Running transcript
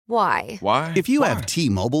Why? Why? If you have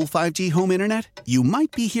T-Mobile 5G home internet, you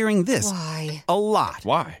might be hearing this Why? a lot.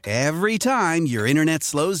 Why? Every time your internet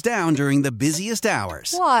slows down during the busiest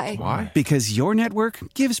hours. Why? Why? Because your network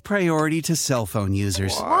gives priority to cell phone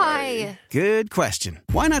users. Why? Good question.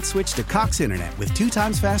 Why not switch to Cox Internet with 2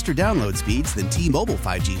 times faster download speeds than T-Mobile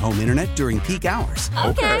 5G home internet during peak hours?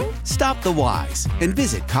 Okay. Stop the whys and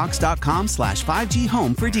visit cox.com/5G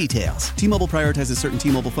home for details. T-Mobile prioritizes certain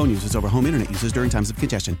T-Mobile phone users over home internet users during times of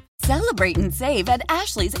congestion. Celebrate and save at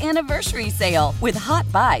Ashley's Anniversary Sale. With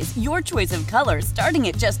Hot Buys, your choice of colors starting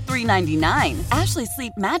at just $3.99. Ashley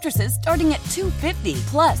Sleep mattresses starting at $2.50.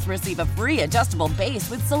 Plus, receive a free adjustable base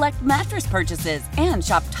with select mattress purchases. And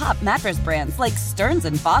shop top mattress brands like Stearns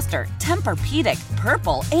 & Foster, Tempur-Pedic,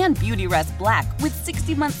 Purple, and Beautyrest Black with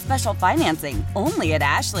 60-month special financing. Only at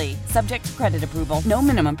Ashley. Subject to credit approval. No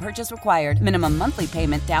minimum purchase required. Minimum monthly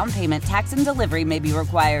payment, down payment, tax, and delivery may be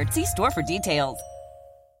required. See store for details.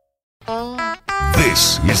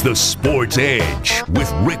 This is the Sports Edge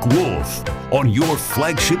with Rick Wolf on your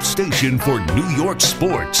flagship station for New York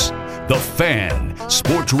sports. The Fan,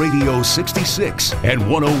 Sports Radio 66 and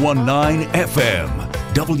 101.9 FM,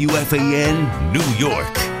 WFAN, New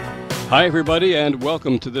York. Hi, everybody, and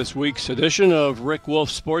welcome to this week's edition of Rick Wolf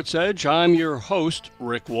Sports Edge. I'm your host,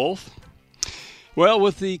 Rick Wolf. Well,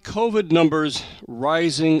 with the COVID numbers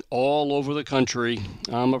rising all over the country,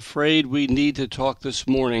 I'm afraid we need to talk this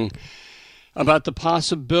morning about the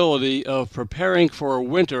possibility of preparing for a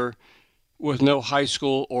winter with no high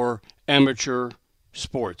school or amateur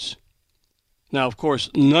sports. Now, of course,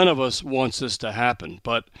 none of us wants this to happen,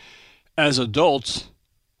 but as adults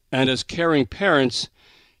and as caring parents,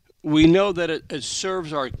 we know that it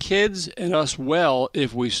serves our kids and us well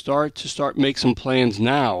if we make some plans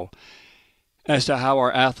now as to how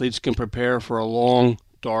our athletes can prepare for a long,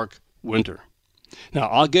 dark winter. Now,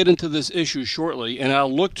 I'll get into this issue shortly, and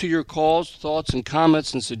I'll look to your calls, thoughts, and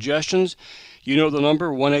comments and suggestions. You know the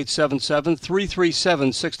number,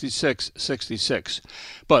 1-877-337-6666.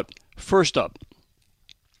 But first up,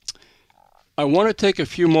 I want to take a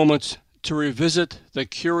few moments to revisit the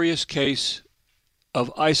curious case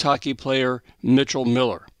of ice hockey player Mitchell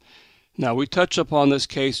Miller. Now, we touched upon this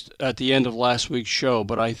case at the end of last week's show,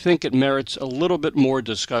 but I think it merits a little bit more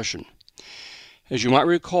discussion. As you might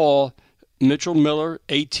recall, Mitchell Miller,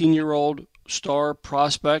 18-year-old star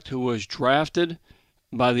prospect who was drafted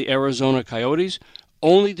by the Arizona Coyotes,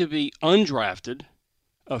 only to be undrafted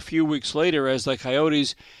a few weeks later as the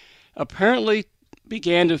Coyotes apparently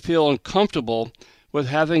began to feel uncomfortable with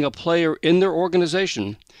having a player in their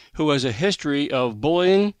organization who has a history of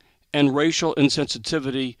bullying and racial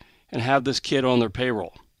insensitivity and have this kid on their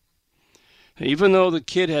payroll. Even though the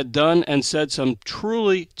kid had done and said some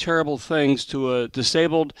truly terrible things to a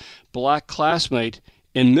disabled black classmate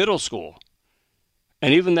in middle school,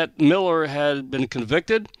 and even that Miller had been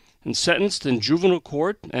convicted and sentenced in juvenile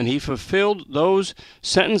court, and he fulfilled those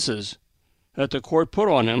sentences that the court put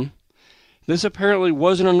on him, this apparently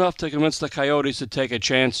wasn't enough to convince the Coyotes to take a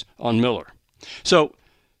chance on Miller. So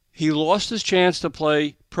he lost his chance to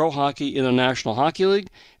play pro hockey in the National Hockey League,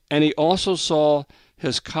 and he also saw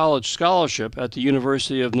his college scholarship at the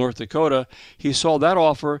University of North Dakota. He saw that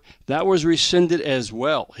offer. That was rescinded as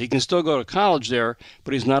well. He can still go to college there,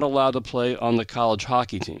 but he's not allowed to play on the college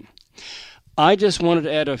hockey team. I just wanted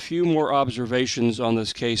to add a few more observations on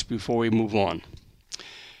this case before we move on.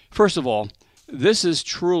 First of all, this is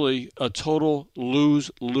truly a total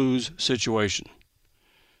lose-lose situation.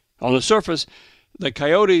 On the surface, the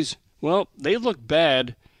Coyotes, well, they look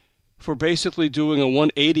bad for basically doing a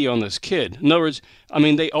 180 on this kid. In other words,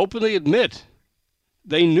 they openly admit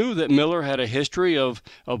they knew that Miller had a history of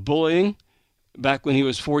bullying back when he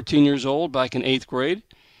was 14 years old, back in 8th grade.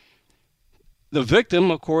 The victim,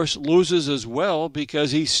 of course, loses as well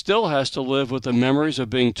because he still has to live with the memories of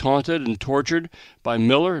being taunted and tortured by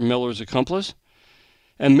Miller and Miller's accomplice.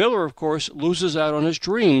 And Miller, of course, loses out on his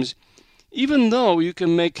dreams, even though you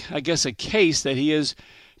can make, I guess, a case that he has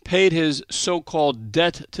paid his so-called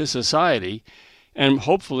debt to society and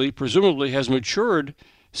hopefully, presumably, has matured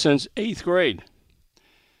since 8th grade.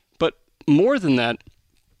 But more than that,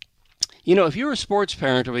 if you're a sports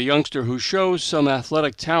parent of a youngster who shows some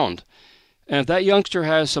athletic talent, and if that youngster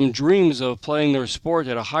has some dreams of playing their sport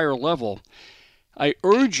at a higher level, I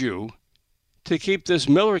urge you to keep this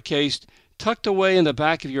Miller case tucked away in the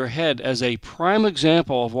back of your head as a prime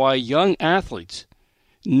example of why young athletes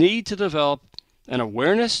need to develop an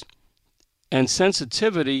awareness and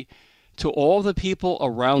sensitivity to all the people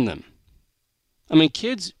around them.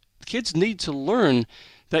 Kids need to learn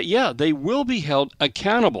that, they will be held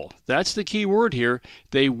accountable. That's the key word here.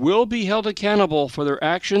 They will be held accountable for their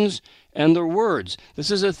actions and their words.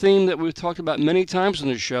 This is a theme that we've talked about many times on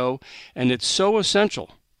the show, and it's so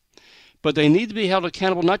essential. But they need to be held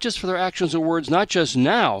accountable not just for their actions or words, not just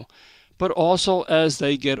now, but also as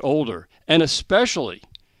they get older. And especially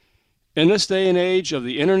in this day and age of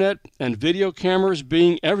the internet and video cameras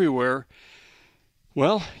being everywhere,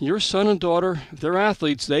 well, your son and daughter, if they're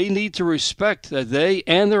athletes, they need to respect that they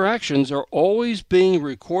and their actions are always being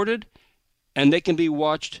recorded and they can be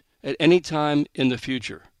watched at any time in the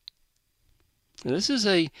future. And this is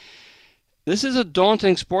a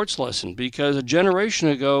daunting sports lesson because a generation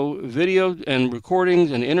ago, video and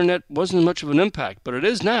recordings and internet wasn't much of an impact, but it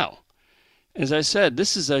is now. As I said,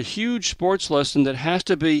 this is a huge sports lesson that has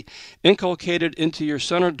to be inculcated into your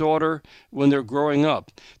son or daughter when they're growing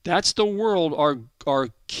up. That's the world our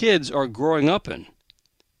kids are growing up in,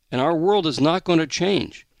 and our world is not going to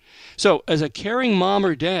change. So as a caring mom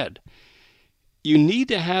or dad, you need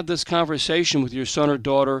to have this conversation with your son or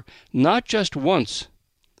daughter not just once,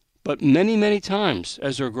 but many, many times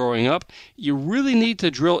as they're growing up. You really need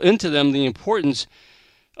to drill into them the importance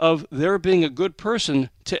of their being a good person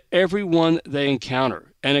to everyone they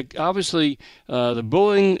encounter. And obviously, the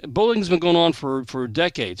bullying's been going on for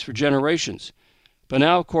decades, for generations. But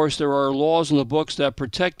now, of course, there are laws in the books that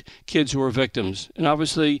protect kids who are victims. And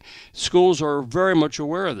obviously, schools are very much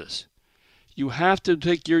aware of this. You have to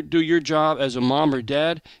do your job as a mom or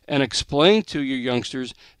dad and explain to your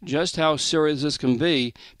youngsters just how serious this can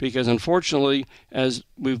be, because unfortunately, as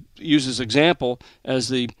we've used this example, as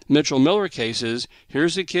the Mitchell Miller case is,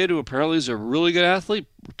 here's a kid who apparently is a really good athlete,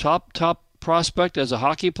 top prospect as a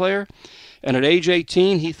hockey player, and at age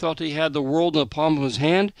 18, he thought he had the world in the palm of his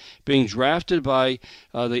hand, being drafted by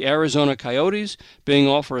the Arizona Coyotes, being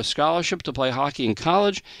offered a scholarship to play hockey in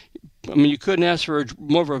college. I mean, you couldn't ask for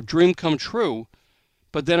more of a dream come true.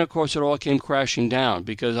 But then, of course, it all came crashing down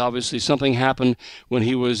because obviously something happened when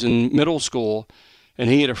he was in middle school, and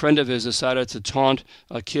he and a friend of his decided to taunt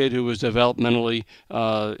a kid who was developmentally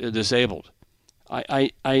disabled. I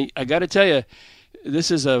got to tell you,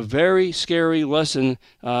 this is a very scary lesson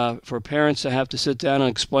for parents to have to sit down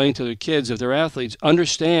and explain to their kids, if they're athletes,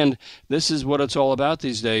 understand this is what it's all about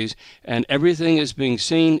these days, and everything is being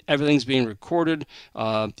seen, everything's being recorded.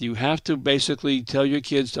 You have to basically tell your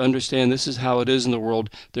kids to understand this is how it is in the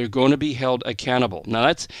world. They're going to be held accountable. Now,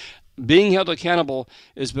 that's being held accountable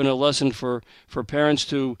has been a lesson for parents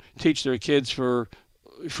to teach their kids for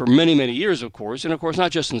many, many years, of course, and of course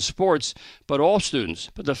not just in sports, but all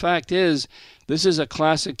students. But the fact is, this is a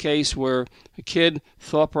classic case where a kid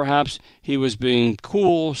thought perhaps he was being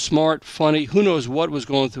cool, smart, funny, who knows what was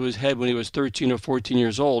going through his head when he was 13 or 14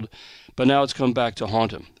 years old, but now it's come back to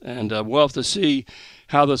haunt him. And we'll have to see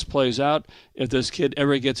how this plays out, if this kid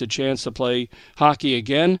ever gets a chance to play hockey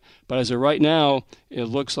again. But as of right now, it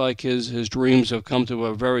looks like his dreams have come to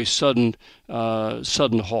a very sudden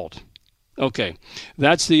halt. Okay,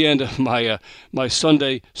 that's the end of my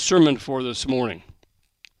Sunday sermon for this morning.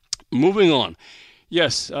 Moving on.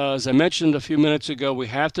 Yes, as I mentioned a few minutes ago, we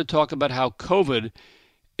have to talk about how COVID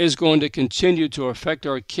is going to continue to affect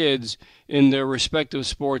our kids in their respective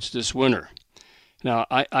sports this winter. Now,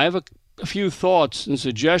 I have a few thoughts and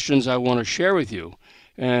suggestions I want to share with you,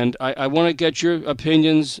 and I want to get your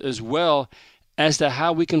opinions as well as to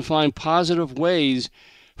how we can find positive ways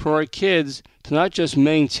for our kids to not just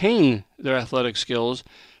maintain their athletic skills,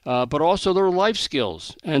 but also their life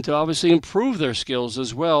skills, and to obviously improve their skills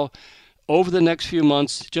as well over the next few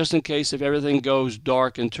months, just in case if everything goes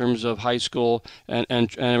dark in terms of high school and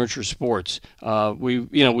amateur sports.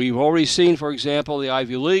 We've already seen, for example, the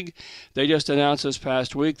Ivy League. They just announced this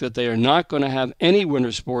past week that they are not going to have any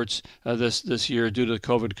winter sports this year due to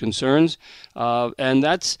COVID concerns, and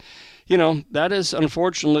that's. That is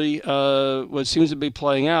unfortunately what seems to be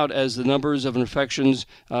playing out as the numbers of infections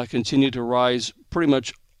continue to rise pretty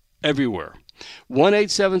much everywhere.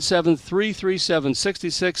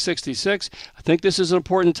 1-877-337-6666. I think this is an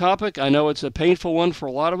important topic. I know it's a painful one for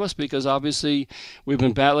a lot of us because obviously we've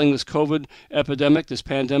been battling this COVID epidemic, this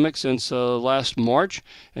pandemic, since last March.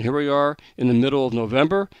 And here we are in the middle of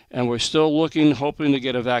November, and we're still hoping to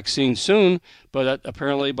get a vaccine soon. But that,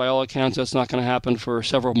 apparently, by all accounts, that's not going to happen for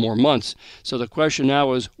several more months. So the question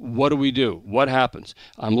now is, what do we do? What happens?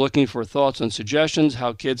 I'm looking for thoughts and suggestions,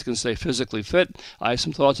 how kids can stay physically fit. I have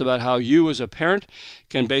some thoughts about how you as a parent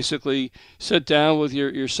can basically sit down with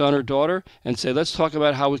your son or daughter and say, let's talk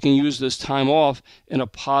about how we can use this time off in a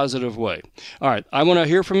positive way. All right, I want to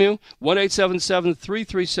hear from you.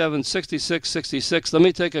 1-877-337-6666. Let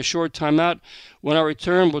me take a short time out. When I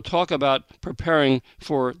return, we'll talk about preparing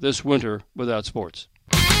for this winter without sports.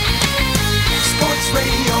 Sports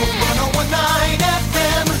Radio 101.9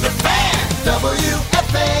 FM, The Fan,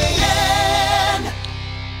 WFAN.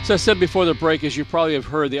 As I said before the break, as you probably have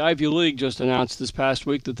heard, the Ivy League just announced this past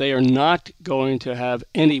week that they are not going to have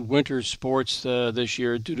any winter sports this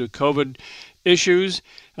year due to COVID issues.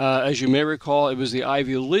 As you may recall, it was the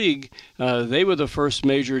Ivy League. They were the first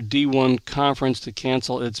major D1 conference to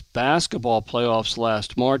cancel its basketball playoffs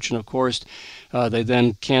last March. And, of course, they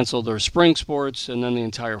then canceled their spring sports and then the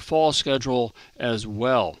entire fall schedule as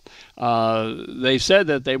well. They said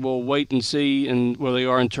that they will wait and see where they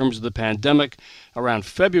are in terms of the pandemic around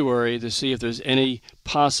February to see if there's any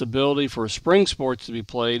possibility for spring sports to be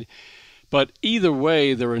played. But either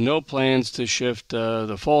way, there are no plans to shift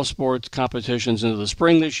the fall sports competitions into the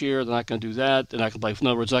spring this year. They're not going to do that. They're not going to play. In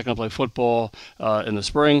other words, they're not going to play football in the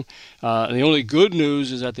spring. And the only good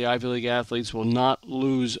news is that the Ivy League athletes will not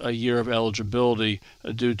lose a year of eligibility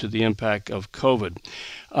due to the impact of COVID.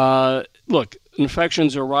 Look,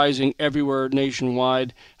 infections are rising everywhere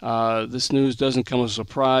nationwide. This news doesn't come as a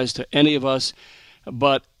surprise to any of us,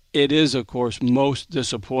 but it is, of course, most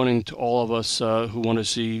disappointing to all of us who want to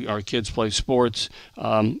see our kids play sports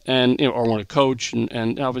and or want to coach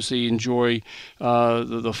and obviously enjoy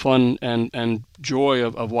the fun and joy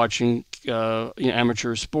of watching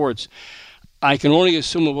amateur sports. I can only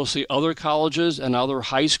assume that we'll see other colleges and other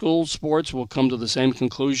high school sports will come to the same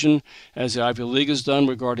conclusion as the Ivy League has done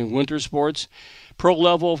regarding winter sports. Pro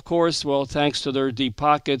level, of course, well, thanks to their deep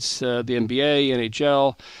pockets, the NBA,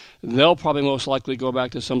 NHL, they'll probably most likely go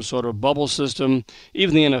back to some sort of bubble system.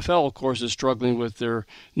 Even the NFL, of course, is struggling with their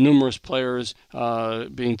numerous players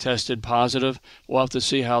being tested positive. We'll have to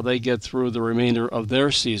see how they get through the remainder of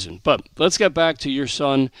their season. But let's get back to your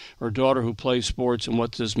son or daughter who plays sports and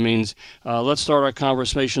what this means. Let's start our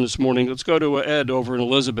conversation this morning. Let's go to Ed over in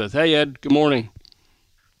Elizabeth. Hey, Ed, good morning.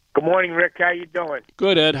 Good morning, Rick. How you doing?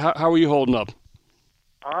 Good, Ed. How are you holding up?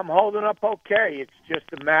 I'm holding up okay. It's just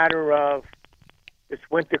a matter of this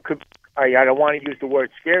winter could, I don't want to use the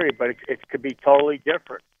word scary, but it could be totally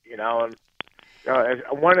different, And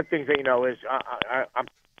one of the things that, is I'm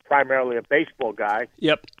primarily a baseball guy.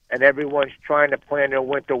 Yep. And everyone's trying to plan their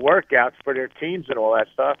winter workouts for their teams and all that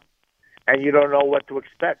stuff. And you don't know what to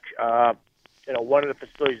expect. One of the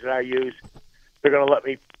facilities that I use, they're going to let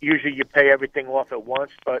me, usually you pay everything off at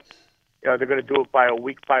once, but they're going to do it by a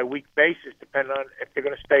week-by-week basis, depending on if they're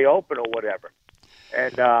going to stay open or whatever.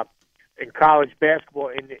 And in college basketball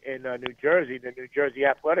in New Jersey, the New Jersey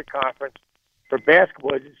Athletic Conference for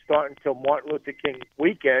basketball isn't starting until Martin Luther King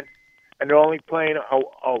weekend, and they're only playing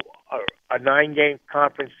a 9-game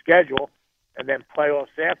conference schedule and then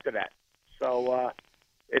playoffs after that. So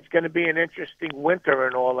it's going to be an interesting winter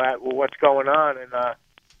and all that with what's going on. And,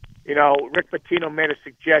 Rick Pitino made a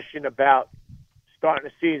suggestion about starting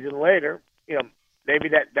the season later. Maybe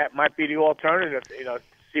that might be the alternative, to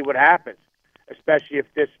see what happens, especially if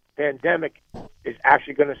this pandemic is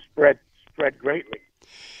actually going to spread greatly.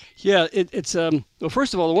 Yeah, it's well.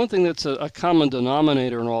 First of all, the one thing that's a common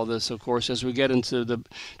denominator in all this, of course, as we get into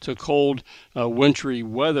to cold, wintry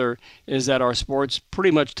weather, is that our sports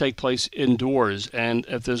pretty much take place indoors. And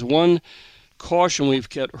if there's one caution we've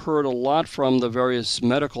heard a lot from the various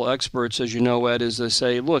medical experts, as you know, Ed, is they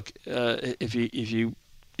say, look, if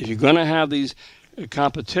you're going to have these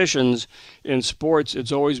competitions in sports,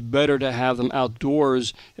 it's always better to have them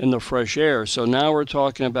outdoors in the fresh air. So now we're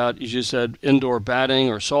talking about, as you said, indoor batting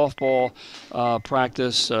or softball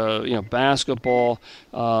practice, basketball,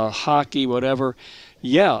 hockey, whatever.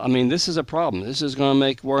 Yeah, I mean, this is a problem. This is going to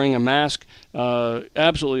make wearing a mask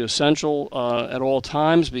absolutely essential at all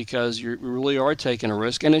times because you really are taking a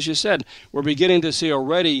risk. And as you said, we're beginning to see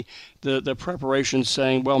already the preparations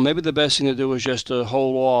saying, well, maybe the best thing to do is just to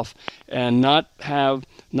hold off and not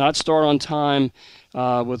start on time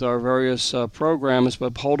with our various programs,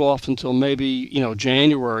 but hold off until maybe,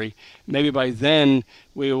 January. Maybe by then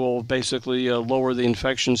we will basically lower the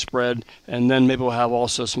infection spread, and then maybe we'll have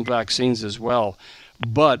also some vaccines as well.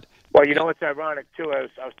 But it's ironic too. I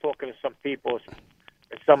was talking to some people,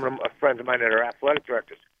 and some of them are friends of mine that are athletic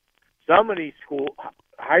directors. Some of these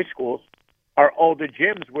high schools are older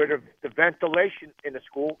gyms where the ventilation in the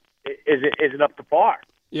school isn't up to par.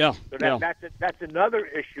 Yeah. So that's another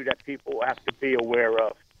issue that people have to be aware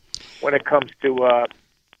of when it comes to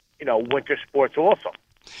winter sports also.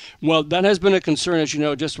 Well, that has been a concern, as you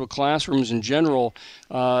know, just with classrooms in general.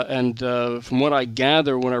 And from what I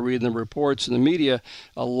gather when I read the reports in the media,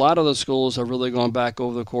 a lot of the schools have really gone back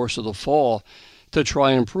over the course of the fall to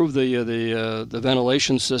try and improve the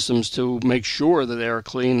ventilation systems to make sure that they are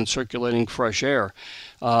clean and circulating fresh air.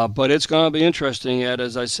 But it's going to be interesting, Ed.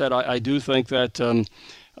 As I said, I do think that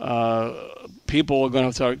people are going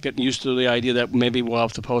to start getting used to the idea that maybe we'll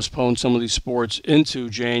have to postpone some of these sports into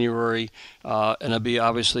January, and it'll be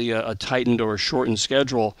obviously a tightened or a shortened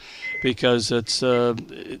schedule because it's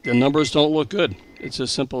the numbers don't look good. It's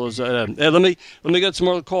as simple as that. Hey, let me get some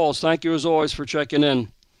more calls. Thank you as always for checking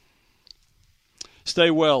in.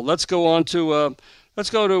 Stay well. Let's go on to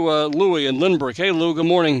Louie in Lynbrook. Hey, Lou. Good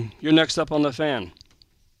morning. You're next up on the Fan.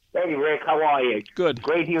 Hey, Rick. How are you? Good.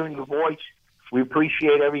 Great hearing your voice. We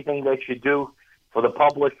appreciate everything that you do for the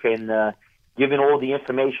public and giving all the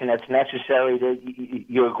information that's necessary.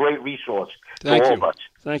 You're a great resource for all of us.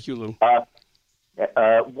 Thank you, Lou.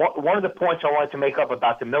 One of the points I wanted to make up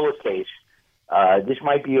about the Miller case, this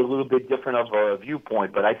might be a little bit different of a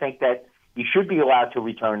viewpoint, but I think that he should be allowed to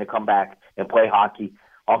return to come back and play hockey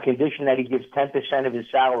on condition that he gives 10% of his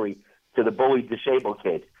salary to the bullied disabled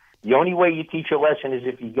kid. The only way you teach a lesson is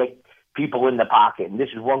if you get people in the pocket, and this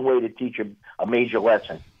is one way to teach a major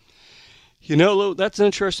lesson. You know, Lou, that's an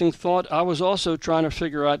interesting thought. I was also trying to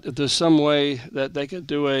figure out if there's some way that they could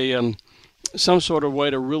do some sort of way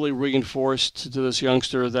to really reinforce to this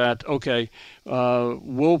youngster that, okay,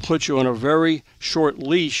 we'll put you on a very short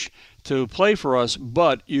leash to play for us,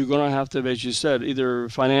 but you're going to have to, as you said, either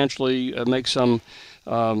financially make some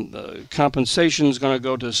compensation is going to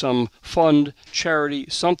go to some fund, charity,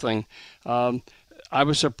 something. I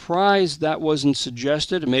was surprised that wasn't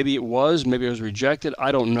suggested. Maybe it was. Maybe it was rejected.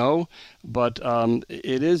 I don't know. But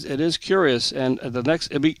it is curious. And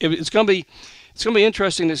it's going to be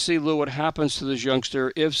interesting to see, Lou, what happens to this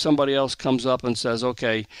youngster if somebody else comes up and says,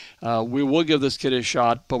 okay, we will give this kid a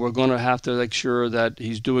shot, but we're going to have to make sure that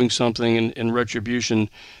he's doing something in retribution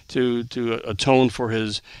to atone for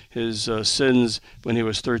his sins when he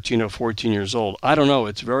was 13 or 14 years old. I don't know.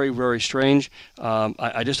 It's very, very strange.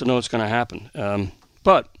 I just don't know what's going to happen.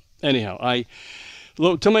 But anyhow,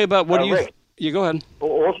 Lou, tell me about what Rick, you go ahead.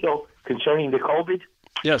 Also, concerning the COVID,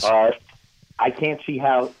 yes, I can't see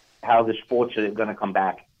how the sports are going to come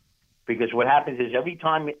back. Because what happens is every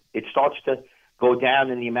time it starts to go down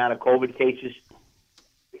in the amount of COVID cases,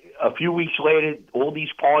 a few weeks later, all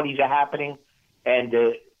these parties are happening, and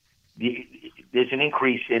there's an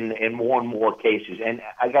increase in more and more cases. And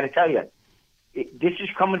I got to tell you, this is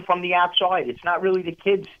coming from the outside. It's not really the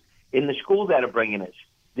kids in the school that are bringing this.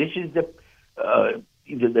 This is the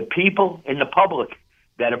people in the public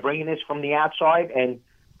that are bringing this from the outside, and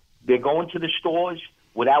they're going to the stores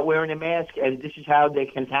without wearing a mask, and this is how they're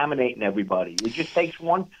contaminating everybody. It just takes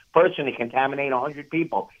one person to contaminate 100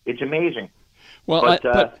 people. It's amazing. Well,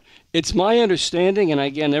 but it's my understanding, and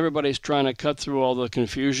again, everybody's trying to cut through all the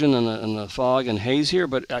confusion and the fog and haze here,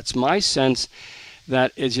 but that's my sense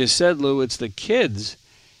that, as you said, Lou, it's the kids.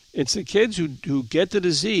 It's the kids who get the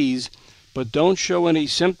disease but don't show any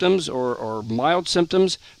symptoms or mild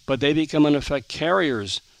symptoms, but they become, in effect,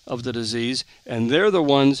 carriers of the disease, and they're the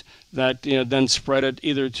ones that then spread it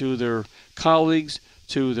either to their colleagues,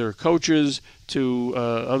 to their coaches, to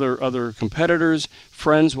other competitors,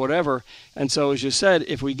 friends, whatever. And so, as you said,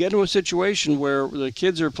 if we get into a situation where the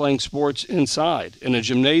kids are playing sports inside, in a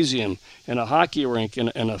gymnasium, in a hockey rink, in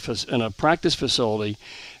a practice facility,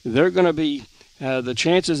 they're going to be the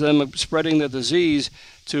chances of them spreading the disease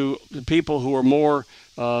to the people who are more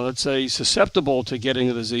let's say, susceptible to getting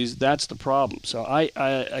the disease, that's the problem. So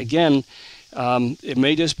again, it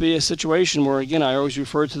may just be a situation where, again, I always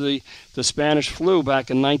refer to the Spanish flu back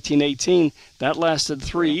in 1918. That lasted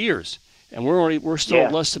 3 years, and we're still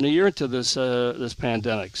less than a year into this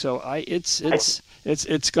pandemic. So it's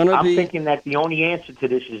going to be. I'm thinking that the only answer to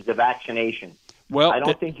this is the vaccination. Well, I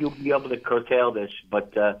don't think you'll be able to curtail this,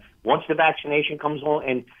 but once the vaccination comes along,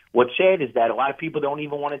 and what's sad is that a lot of people don't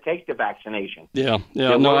even want to take the vaccination. Yeah.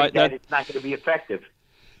 They're worried that it's not going to be effective.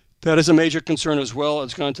 That is a major concern as well.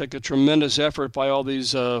 It's going to take a tremendous effort by all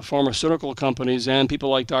these pharmaceutical companies and people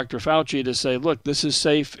like Dr. Fauci to say, look, this is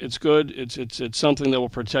safe, it's good, it's something that will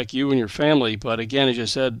protect you and your family. But again, as you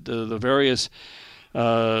said, the various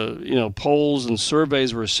polls and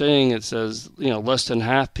surveys we're seeing, it says less than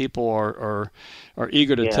half people are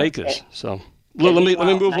eager to take this. So let me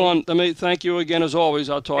move on. Let me thank you again as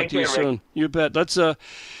always. I'll talk to you soon. Rick. You bet.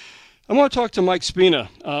 I want to talk to Mike Spina.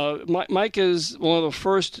 Mike is one of the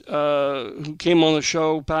first who came on the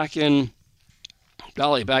show back in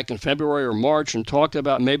February or March and talked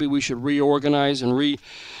about maybe we should reorganize and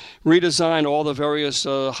redesign all the various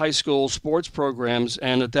high school sports programs.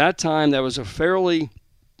 And at that time, that was a fairly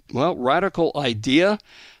radical idea.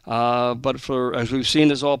 But as we've seen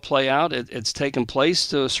this all play out, it's taken place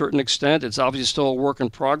to a certain extent. It's obviously still a work in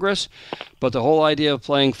progress. But the whole idea of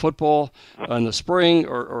playing football in the spring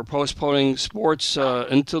or postponing sports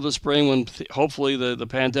into the spring when hopefully the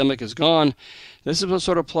pandemic is gone, this is what's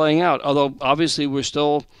sort of playing out. Although obviously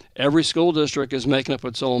every school district is making up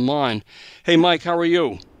its own mind. Hey, Mike, how are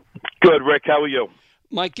you? Good, Rick. How are you?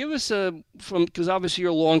 Mike, give us because obviously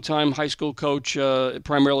you're a longtime high school coach,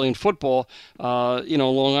 primarily in football,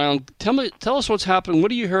 Long Island. Tell us what's happening.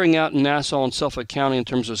 What are you hearing out in Nassau and Suffolk County in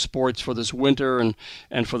terms of sports for this winter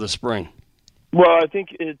and for the spring? Well, I think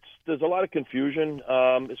there's a lot of confusion.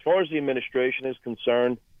 As far as the administration is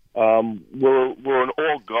concerned, we're an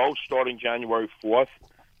all-go starting January 4th,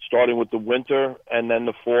 starting with the winter and then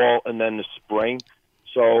the fall and then the spring.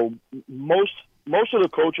 So most of the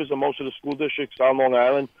coaches and most of the school districts on Long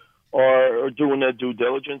Island are doing their due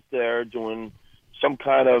diligence. They're doing some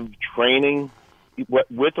kind of training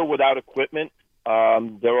with or without equipment. There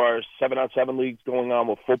are 7-on-7 leagues going on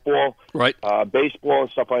with football, right? Baseball and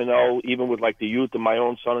stuff. I know, even with like the youth and my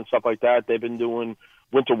own son and stuff like that, they've been doing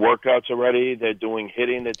winter workouts already. They're doing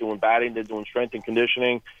hitting, they're doing batting, they're doing strength and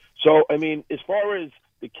conditioning. So, I mean, as far as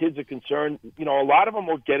the kids are concerned, a lot of them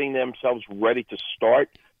are getting themselves ready to start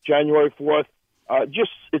January 4th.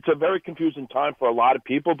 It's a very confusing time for a lot of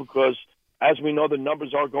people because, as we know, the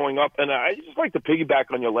numbers are going up. And I just like to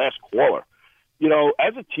piggyback on your last caller.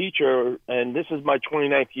 As a teacher, and this is my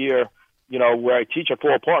 29th year, where I teach at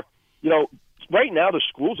Floral Park, right now the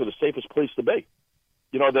schools are the safest place to be.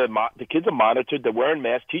 The kids are monitored. They're wearing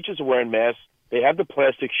masks. Teachers are wearing masks. They have the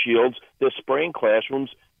plastic shields. They're spraying classrooms.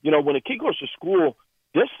 When a kid goes to school,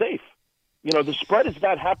 they're safe. The spread is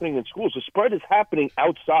not happening in schools. The spread is happening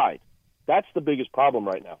outside. That's the biggest problem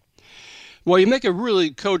right now. Well, you make a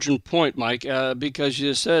really cogent point, Mike, because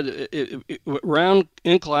you said around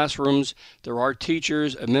in classrooms, there are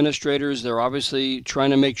teachers, administrators. They're obviously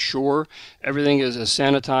trying to make sure everything is as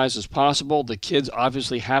sanitized as possible. The kids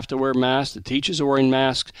obviously have to wear masks. The teachers are wearing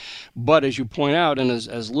masks. But as you point out, and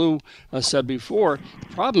as Lou said before,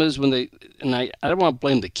 the problem is when I don't want to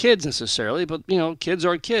blame the kids necessarily, but, kids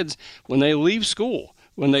are kids. When they leave school,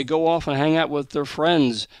 when they go off and hang out with their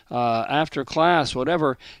friends after class,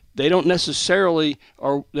 whatever, they don't necessarily,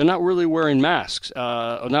 or they're not really wearing masks,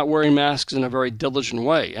 or not wearing masks in a very diligent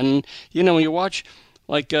way. And, when you watch,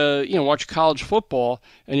 watch college football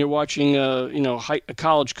and you're watching,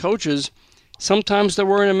 college coaches, sometimes they're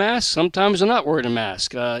wearing a mask, sometimes they're not wearing a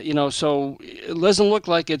mask. So it doesn't look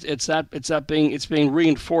like it's being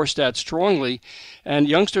reinforced that strongly. And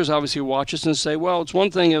youngsters obviously watch us and say, well, it's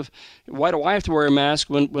one thing why do I have to wear a mask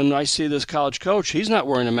when I see this college coach? He's not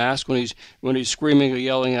wearing a mask when he's screaming or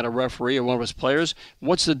yelling at a referee or one of his players.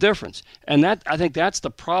 What's the difference? And I think that's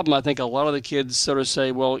the problem. I think a lot of the kids sort of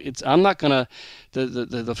say, well, I'm not going to.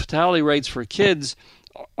 The fatality rates for kids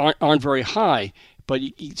aren't very high. But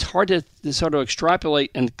it's hard to sort of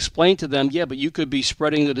extrapolate and explain to them, but you could be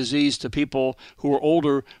spreading the disease to people who are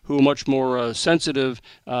older, who are much more sensitive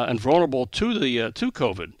and vulnerable to to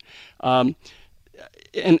COVID.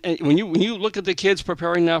 And when you look at the kids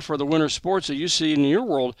preparing now for the winter sports that you see in your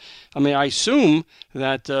world, I mean, I assume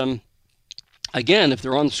that, again, if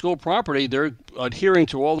they're on school property, they're adhering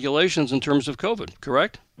to all regulations in terms of COVID,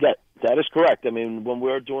 correct? That is correct. I mean, when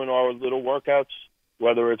we're doing our little workouts,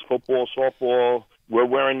 whether it's football, softball, we're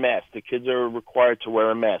wearing masks. The kids are required to wear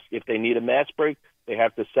a mask. If they need a mask break, they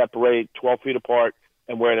have to separate 12 feet apart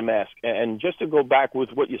and wear the mask. And just to go back with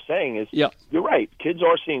what you're saying is, You're right. Kids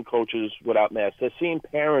are seeing coaches without masks. They're seeing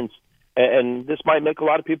parents, and this might make a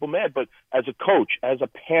lot of people mad, but as a coach, as a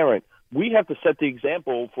parent, we have to set the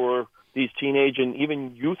example for these teenage and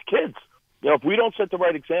even youth kids. If we don't set the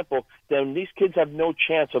right example, then these kids have no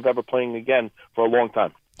chance of ever playing again for a long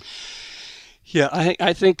time. Yeah,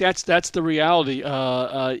 I think that's the reality.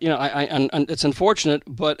 And it's unfortunate,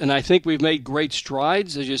 and I think we've made great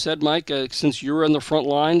strides, as you said, Mike. Since you're on the front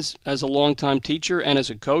lines as a longtime teacher and as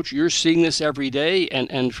a coach, you're seeing this every day.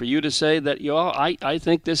 And for you to say that, I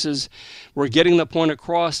think we're getting the point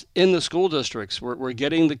across in the school districts. We're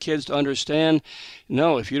getting the kids to understand.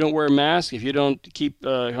 No, if you don't wear a mask, if you don't keep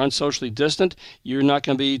unsocially distant, you're not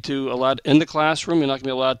going to be allowed in the classroom. You're not going to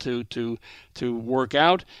be allowed to work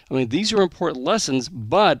out. I mean, these are important lessons,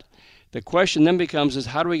 but the question then becomes is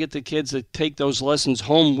how do we get the kids to take those lessons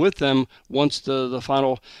home with them once the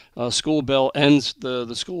final school bell ends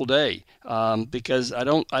the school day? Because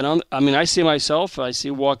I see myself, I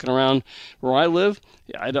see walking around where I live,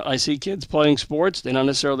 I see kids playing sports. They're not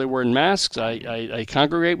necessarily wearing masks. I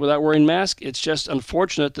congregate without wearing masks. It's just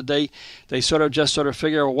unfortunate that they sort of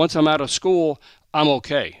figure, well, once I'm out of school, I'm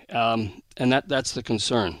okay. And that's the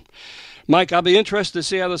concern. Mike, I'll be interested to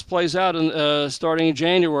see how this plays out starting in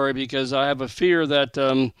January, because I have a fear that,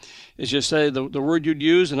 as you say, the word you'd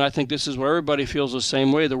use, and I think this is where everybody feels the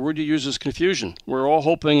same way, the word you use is confusion. We're all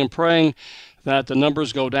hoping and praying that the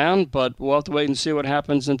numbers go down, but we'll have to wait and see what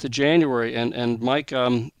happens into January. And Mike,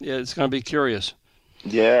 it's going to be curious.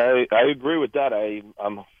 Yeah, I agree with that.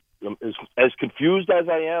 I'm as confused as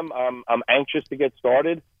I am. I'm anxious to get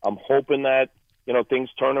started. I'm hoping that things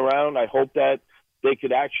turn around. I hope that they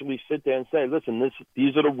could actually sit there and say, listen,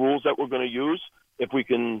 these are the rules that we're going to use. If we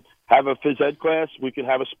can have a phys ed class, we can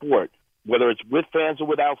have a sport. Whether it's with fans or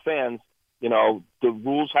without fans, the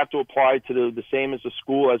rules have to apply to the same as the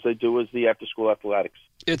school as they do as the after-school athletics.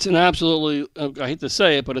 It's an absolutely, I hate to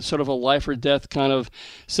say it, but it's sort of a life or death kind of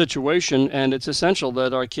situation, and it's essential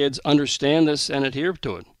that our kids understand this and adhere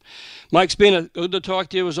to it. Mike Spina, good to talk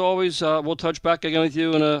to you as always. We'll touch back again with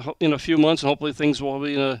you in a few months, and hopefully things will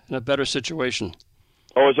be in a better situation.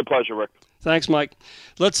 Always a pleasure, Rick. Thanks, Mike.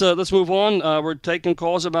 Let's move on. We're taking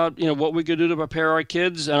calls about what we could do to prepare our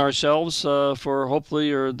kids and ourselves for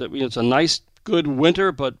hopefully, it's a nice, good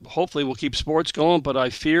winter, but hopefully we'll keep sports going. But I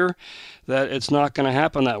fear that it's not going to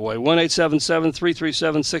happen that way.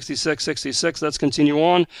 1-877-337-6666. Let's continue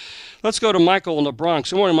on. Let's go to Michael in the Bronx.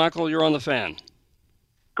 Good morning, Michael. You're on the Fan.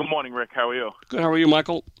 Good morning, Rick. How are you? Good. How are you,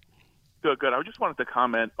 Michael? Good. I just wanted to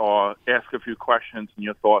comment or ask a few questions and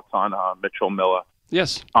your thoughts on Mitchell Miller.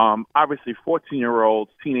 Yes. Obviously,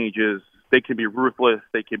 14-year-olds, teenagers, they can be ruthless.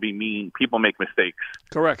 They can be mean. People make mistakes.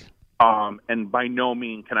 Correct. And by no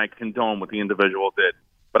means can I condone what the individual did.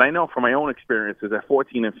 But I know from my own experiences at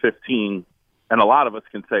 14 and 15, and a lot of us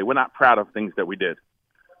can say, we're not proud of things that we did.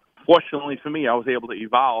 Fortunately for me, I was able to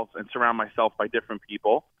evolve and surround myself by different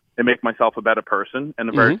people and make myself a better person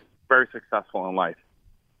and very, very successful in life.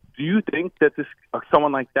 Do you think that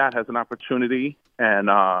someone like that has an opportunity and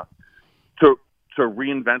to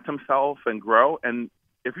reinvent himself and grow? And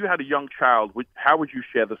if you had a young child, how would you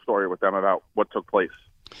share the story with them about what took place?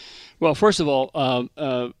 Well, first of all,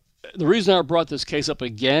 the reason I brought this case up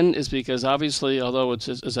again is because obviously, although it's,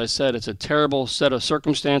 as I said, it's a terrible set of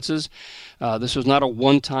circumstances, this was not a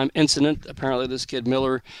one-time incident. Apparently, this kid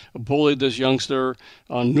Miller bullied this youngster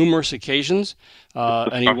on numerous occasions,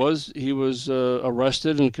 and he was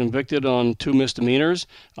arrested and convicted on 2 misdemeanors,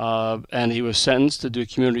 and he was sentenced to do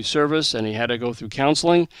community service, and he had to go through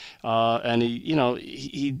counseling, and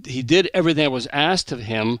he did everything that was asked of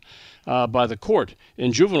him by the court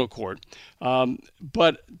in juvenile court,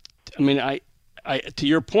 but I mean, I to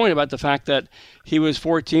your point about the fact that he was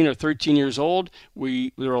 14 or 13 years old,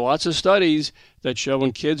 there are lots of studies that show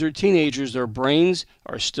when kids are teenagers, their brains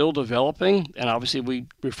are still developing, and obviously we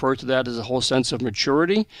refer to that as a whole sense of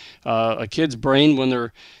maturity. A kid's brain when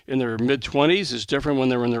they're in their mid-20s is different when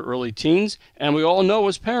they're in their early teens, and we all know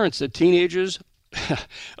as parents that teenagers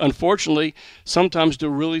unfortunately, sometimes do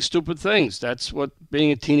really stupid things. That's what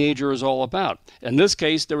being a teenager is all about. In this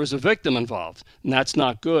case, there was a victim involved, and that's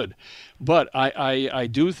not good. But I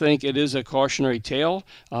do think it is a cautionary tale.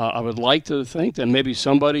 I would like to think that maybe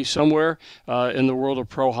somebody somewhere in the world of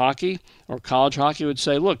pro hockey or college hockey would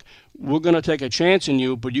say, look, we're going to take a chance in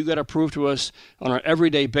you, but you got to prove to us on an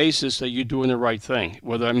everyday basis that you're doing the right thing,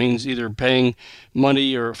 whether that means either paying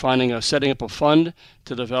money or setting up a fund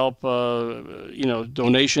to develop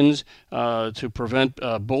donations to prevent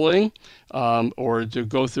bullying, or to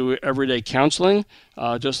go through everyday counseling,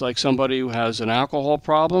 just like somebody who has an alcohol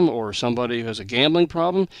problem or somebody who has a gambling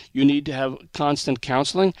problem. You need to have constant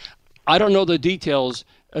counseling. I don't know the details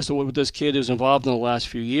as to what this kid is involved in the last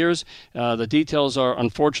few years. The details are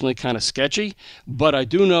unfortunately kind of sketchy, but I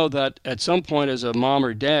do know that at some point as a mom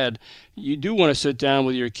or dad, you do want to sit down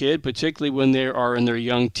with your kid, particularly when they are in their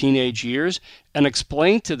young teenage years, and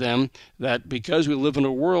explain to them that because we live in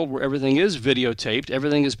a world where everything is videotaped,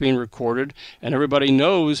 everything is being recorded, and everybody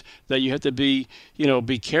knows that you have to be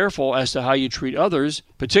careful as to how you treat others,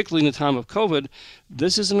 particularly in the time of COVID.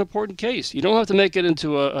 This is an important case. You don't have to make it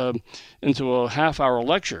into a half-hour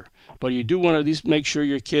lecture, but you do want to at least make sure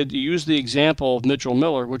you use the example of Mitchell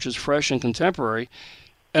Miller, which is fresh and contemporary,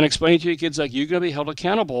 and explain to your kids like you're going to be held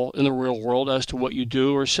accountable in the real world as to what you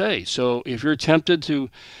do or say. So if you're tempted to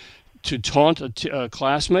taunt a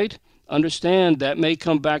classmate, understand that may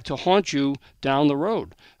come back to haunt you down the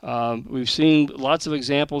road. We've seen lots of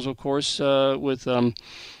examples, of course, with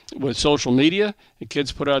social media. The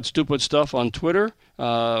kids put out stupid stuff on Twitter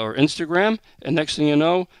or Instagram, and next thing you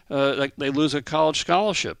know, they lose a college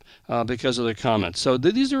scholarship because of their comments. So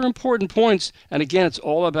these are important points, and again, it's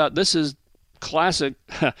all about, this is classic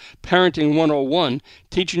parenting 101,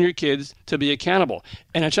 teaching your kids to be accountable.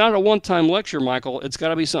 And it's not a one-time lecture, Michael. It's got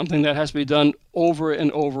to be something that has to be done over and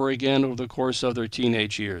over again over the course of their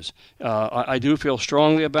teenage years. I do feel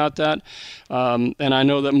strongly about that. And I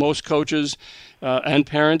know that most coaches and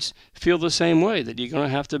parents feel the same way, that you're going to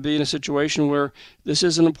have to be in a situation where this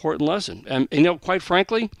is an important lesson. And quite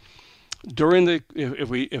frankly, during if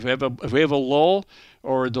we have a lull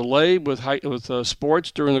or a delay with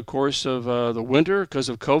sports during the course of the winter because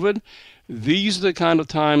of COVID, these are the kind of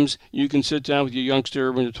times you can sit down with your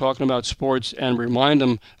youngster when you're talking about sports and remind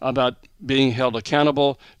them about being held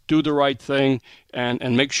accountable, do the right thing,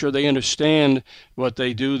 and make sure they understand what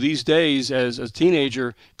they do these days as a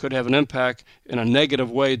teenager could have an impact in a negative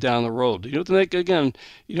way down the road. You don't have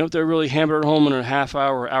to really hammer it home in a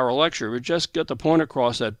hour lecture. We just get the point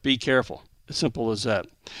across that be careful. As simple as that.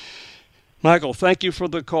 Michael, thank you for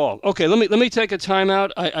the call. Okay, let me take a time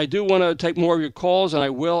out. I do want to take more of your calls, and I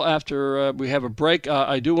will after we have a break.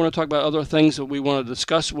 I do want to talk about other things that we want to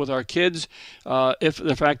discuss with our kids. If,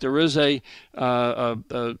 in fact, there is a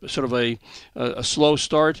sort of a slow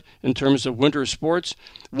start in terms of winter sports,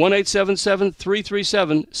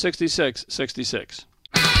 1-877-337-6666.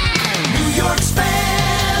 New York's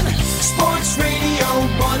Fan, Sports Radio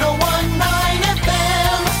 101.9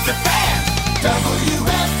 FM, The Fan,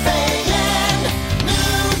 WFAN,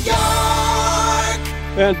 New York.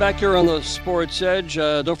 And back here on the Sports Edge,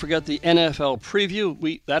 don't forget the NFL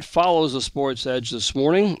preview. That follows the Sports Edge this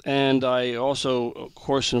morning. And I also, of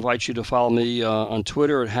course, invite you to follow me on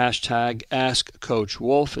Twitter at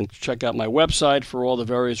 #AskCoachWolf and check out my website for all the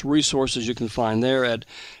various resources you can find there at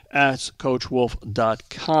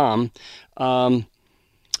AskCoachWolf.com.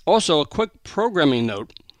 Also, a quick programming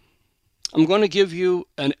note. I'm going to give you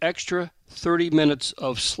an extra 30 minutes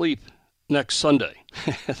of sleep next Sunday.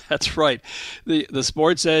 That's right. The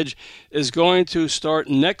Sports Edge is going to start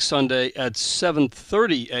next Sunday at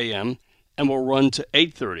 7:30 a.m. and will run to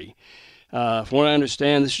 8:30. From what I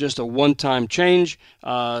understand, this is just a one-time change,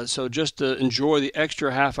 so just to enjoy the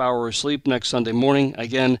extra half hour of sleep next Sunday morning.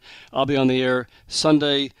 Again, I'll be on the air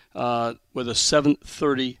Sunday with a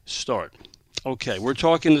 7:30 start. Okay, we're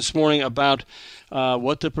talking this morning about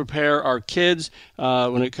what to prepare our kids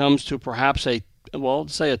when it comes to perhaps a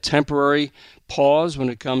temporary pause when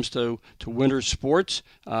it comes to winter sports,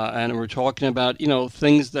 and we're talking about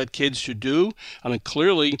things that kids should do. I mean,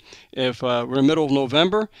 clearly, if we're in the middle of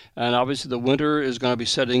November, and obviously the winter is going to be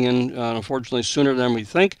setting in, unfortunately, sooner than we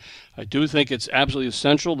think, I do think it's absolutely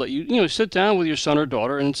essential that you sit down with your son or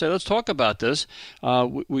daughter and say, let's talk about this.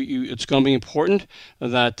 It's going to be important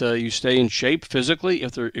that you stay in shape physically.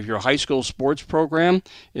 If your high school sports program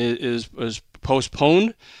is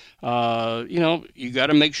postponed, you got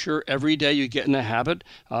to make sure every day you get in the habit.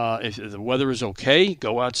 If the weather is okay,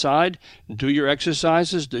 go outside, do your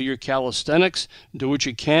exercises, do your calisthenics, do what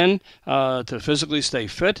you can to physically stay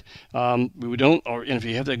fit. And if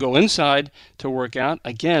you have to go inside to work out,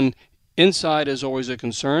 again, inside is always a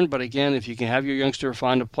concern, but again, if you can have your youngster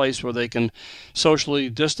find a place where they can socially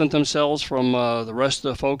distance themselves from the rest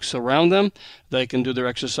of the folks around them, they can do their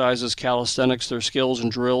exercises, calisthenics, their skills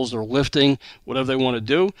and drills, their lifting, whatever they want to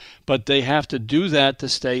do, but they have to do that to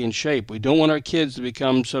stay in shape. We don't want our kids to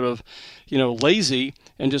become sort of, lazy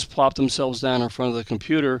and just plop themselves down in front of the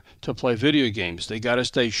computer to play video games. They got to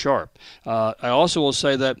stay sharp. I also will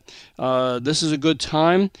say that this is a good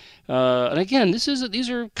time. And again, these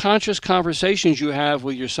are conscious conversations you have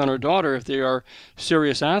with your son or daughter if they are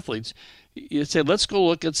serious athletes. You say, let's go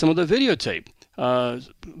look at some of the videotape.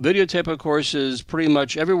 Videotape, of course, is pretty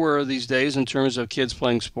much everywhere these days in terms of kids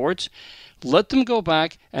playing sports. Let them go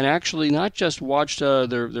back and actually not just watch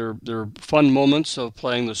their fun moments of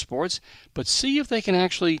playing the sports, but see if they can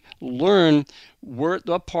actually learn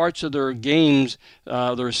what parts of their games,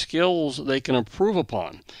 their skills they can improve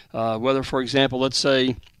upon. Whether, for example, let's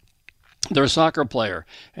say they're a soccer player,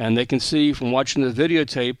 and they can see from watching the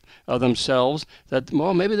videotape of themselves that,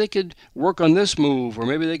 maybe they could work on this move, or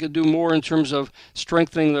maybe they could do more in terms of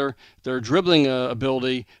strengthening their dribbling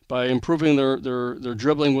ability by improving their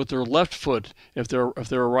dribbling with their left foot. If they're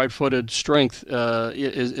a right-footed, strength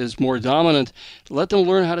is more dominant. Let them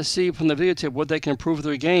learn how to see from the videotape what they can improve with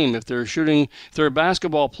their game. If they're a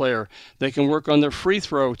basketball player, they can work on their free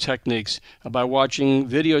throw techniques by watching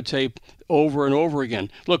videotape over and over again.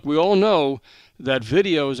 Look, we all know that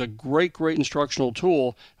video is a great instructional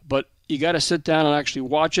tool, but you got to sit down and actually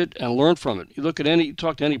watch it and learn from it. You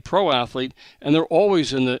talk to any pro athlete, and they're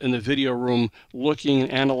always in the video room looking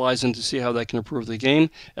and analyzing to see how they can improve the game.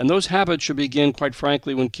 And those habits should begin, quite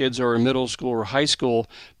frankly, when kids are in middle school or high school.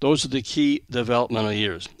 Those are the key developmental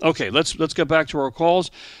years. Okay, let's get back to our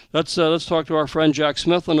calls. Let's talk to our friend Jack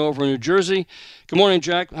Smithlin over in New Jersey. Good morning,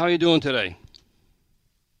 Jack. How are you doing today?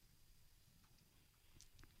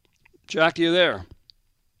 Jack, are you there?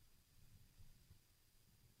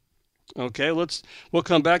 Okay, we'll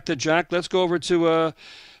come back to Jack. Let's go to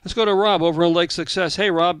Rob over in Lake Success.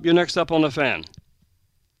 Hey, Rob, you're next up on the Fan.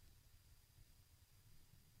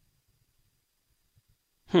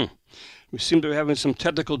 We seem to be having some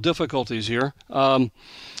technical difficulties here in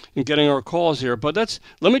getting our calls here. But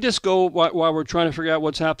let me just go while we're trying to figure out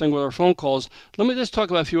what's happening with our phone calls. Let me just talk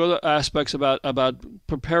about a few other aspects about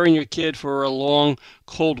preparing your kid for a long,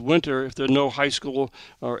 cold winter if there are no high school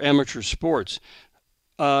or amateur sports.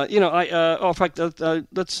 In fact,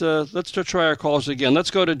 let's try our calls again.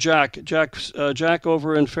 Let's go to Jack. Jack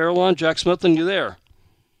over in Fairlawn. Jack Smithlin, you there?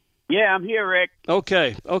 Yeah, I'm here, Rick.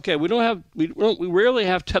 Okay. We rarely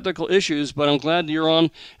have technical issues, but I'm glad you're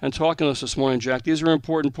on and talking to us this morning, Jack. These are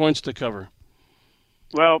important points to cover.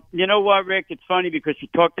 Well, you know what, Rick? It's funny because you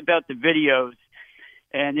talked about the videos,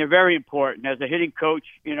 and they're very important. As a hitting coach,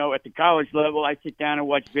 at the college level, I sit down and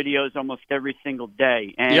watch videos almost every single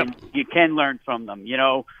day, and you can learn from them,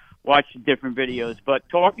 watch different videos. But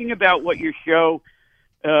talking about what your show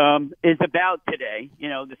is about today,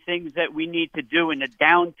 the things that we need to do in the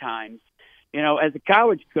down times, as a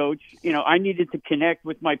college coach, I needed to connect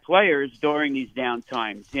with my players during these down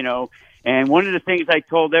times, and one of the things I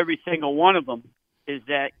told every single one of them is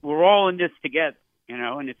that we're all in this together.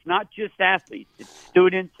 And it's not just athletes, it's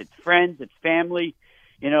students, it's friends, it's family,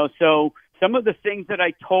 so some of the things that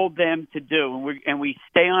I told them to do, and we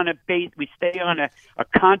stay on a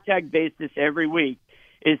contact basis every week,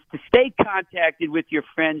 is to stay contacted with your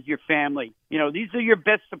friends, your family. These are your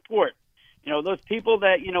best support. Those people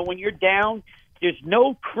that, when you're down, there's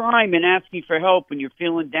no crime in asking for help when you're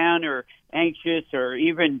feeling down or anxious or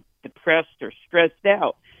even depressed or stressed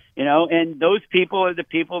out. And those people are the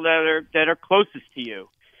people that are closest to you.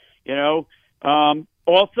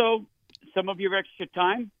 Also, some of your extra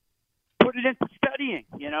time, put it into studying.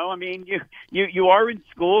 You are in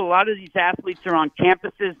school. A lot of these athletes are on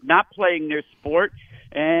campuses, not playing their sport,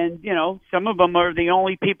 and some of them are the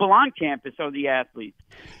only people on campus are the athletes.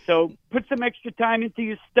 So put some extra time into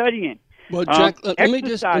your studying. Well, Jack, let me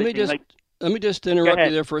just interrupt you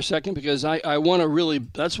there for a second because I want to really,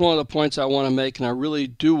 that's one of the points I want to make, and I really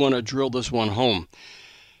do want to drill this one home.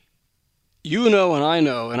 And I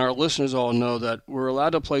know, and our listeners all know that we're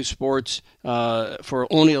allowed to play sports for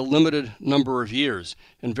only a limited number of years.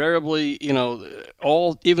 Invariably,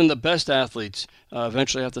 even the best athletes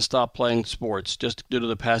eventually have to stop playing sports just due to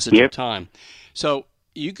the passage of time. So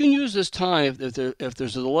you can use this time, if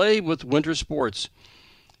there's a delay with winter sports,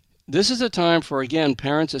 this is a time for, again,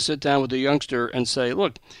 parents to sit down with the youngster and say,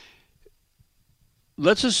 look,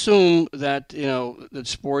 let's assume that, that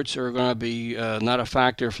sports are going to be not a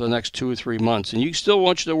factor for the next 2 or 3 months. And you still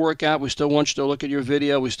want you to work out. We still want you to look at your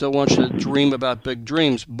video. We still want you to dream about big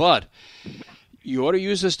dreams. But you ought to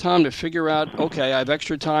use this time to figure out, okay, I have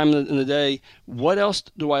extra time in the day. What else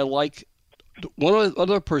do I like? What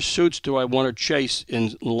other pursuits do I want to chase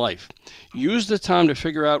in life? Use the time to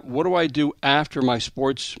figure out what do I do after my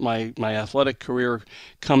sports, my athletic career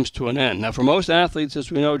comes to an end. Now, for most athletes,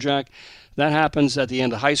 as we know, Jack, that happens at the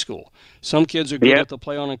end of high school. Some kids are good enough to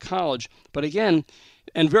play on in college, but again,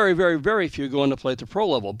 and very, very, very few go on to play at the pro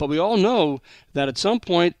level. But we all know that at some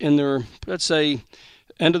point in their, let's say,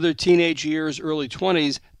 end of their teenage years, early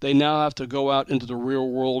 20s, they now have to go out into the real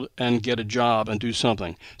world and get a job and do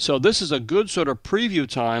something. So this is a good sort of preview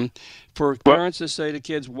time for parents to say to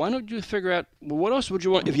kids, why don't you figure out, what else would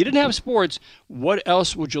you want? If you didn't have sports, what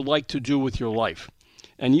else would you like to do with your life?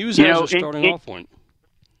 And use it as a starting off point.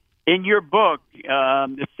 In your book,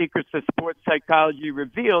 The Secrets of Sports Psychology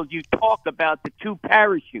Revealed, you talk about the 2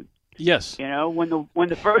 parachutes. Yes. When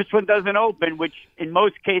the first one doesn't open, which in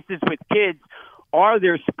most cases with kids are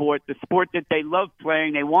their sport, the sport that they love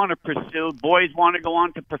playing, they want to pursue. Boys want to go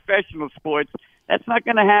on to professional sports. That's not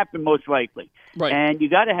going to happen most likely. Right. And you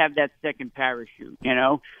got to have that second parachute,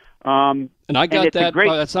 And I got that.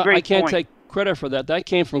 I can't take credit for that. That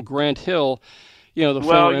came from Grant Hill, the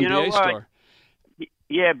former NBA star.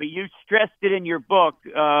 Yeah, but you stressed it in your book,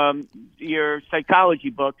 your psychology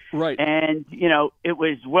book. Right. And, it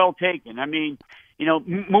was well taken. I mean,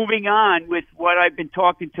 moving on with what I've been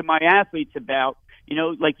talking to my athletes about,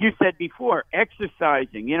 like you said before,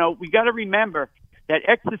 exercising. We got to remember that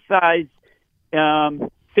exercise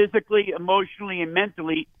physically, emotionally, and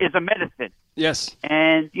mentally is a medicine. Yes.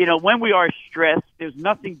 And, when we are stressed, there's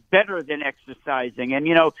nothing better than exercising. And,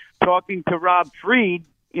 talking to Rob Fried,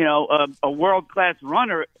 a world-class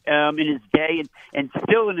runner in his day and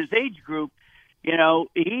still in his age group,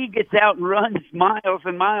 he gets out and runs miles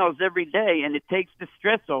and miles every day, and it takes the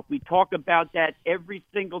stress off. We talk about that every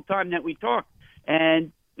single time that we talk.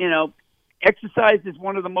 And, exercise is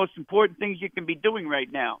one of the most important things you can be doing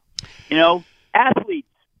right now. Athletes,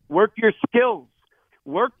 work your skills.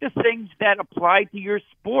 Work the things that apply to your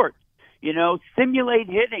sport. Simulate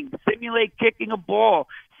hitting, simulate kicking a ball,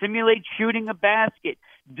 simulate shooting a basket.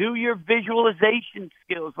 Do your visualization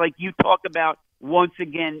skills like you talk about once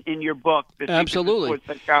again in your book. Absolutely. Sports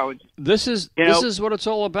Psychology. This is what it's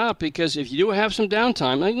all about, because if you do have some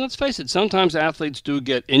downtime, let's face it, sometimes athletes do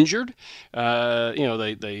get injured.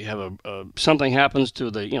 They have something happens to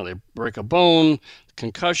they break a bone,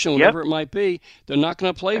 concussion, whatever it might be. They're not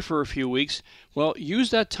going to play for a few weeks. Well,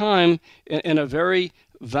 use that time in a very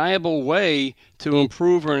valuable way to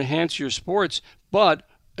improve or enhance your sports. But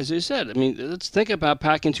as I said, let's think about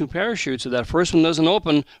packing 2 parachutes. If that first one doesn't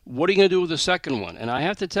open, what are you going to do with the second one? And I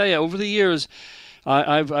have to tell you, over the years,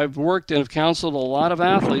 I've worked and have counseled a lot of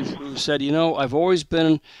athletes who said, I've always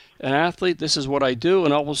been an athlete. This is what I do,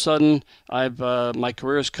 and all of a sudden, my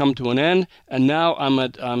career has come to an end, and now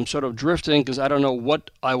I'm sort of drifting because I don't know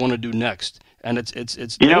what I want to do next, and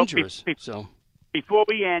it's dangerous. So. Before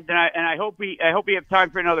we end, and I hope we have time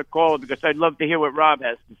for another call, because I'd love to hear what Rob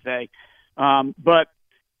has to say. But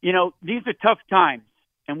these are tough times,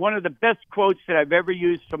 and one of the best quotes that I've ever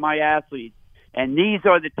used for my athletes, and these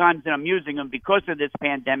are the times that I'm using them because of this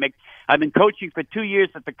pandemic. I've been coaching for 2 years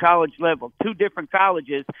at the college level, 2 different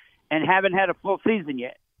colleges, and haven't had a full season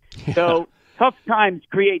yet. So tough times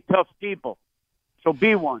create tough people. So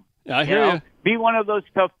be one. I hear you. Be one of those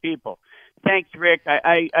tough people. Thanks, Rick.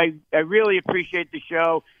 I really appreciate the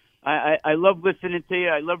show. I love listening to you.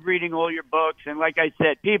 I love reading all your books. And like I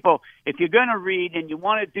said, people, if you're going to read and you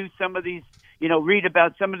want to do some of these, read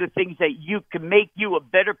about some of the things that you can make you a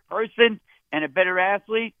better person and a better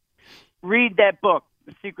athlete, read that book,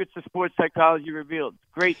 The Secrets of Sports Psychology Revealed.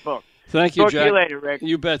 Great book. Thank you, Talk Jack. to you later, Rick.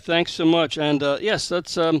 You bet. Thanks so much. And yes,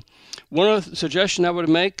 that's one of the suggestions I would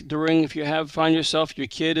make during, if you find yourself, your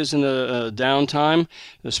kid is in a downtime,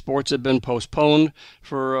 the sports have been postponed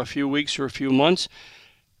for a few weeks or a few months.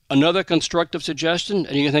 Another constructive suggestion,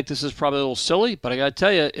 and you can think this is probably a little silly, but I got to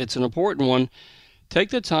tell you, it's an important one. Take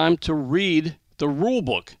the time to read the rule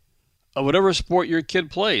book of whatever sport your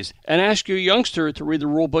kid plays, and ask your youngster to read the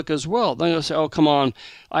rule book as well. Then you'll say, oh, come on,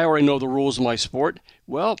 I already know the rules of my sport.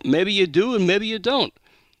 Well, maybe you do and maybe you don't.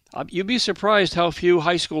 You'd be surprised how few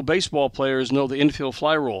high school baseball players know the infield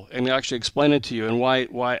fly rule and actually explain it to you and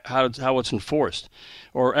how it's enforced.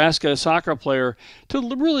 Or ask a soccer player to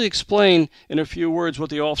really explain in a few words what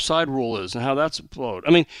the offside rule is and how that's flowed.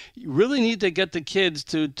 You really need to get the kids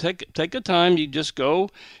to take a time. You just go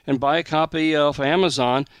and buy a copy off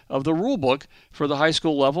Amazon of the rule book for the high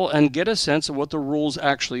school level and get a sense of what the rules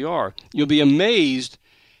actually are. You'll be amazed.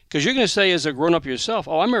 Because you're going to say as a grown-up yourself,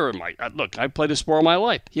 I remember I played a sport all my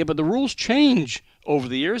life. Yeah, but the rules change over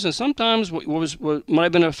the years, and sometimes what might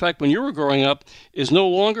have been in effect when you were growing up is no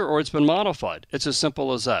longer, or it's been modified. It's as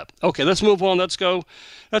simple as that. Okay, let's move on. Let's go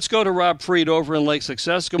to Rob Fried over in Lake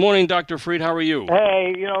Success. Good morning, Dr. Fried. How are you?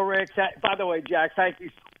 Hey, Rick, by the way, Jack, thank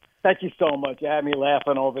you so much. You had me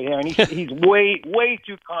laughing over here, and he's way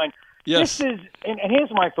too kind. Yes. This is, and here's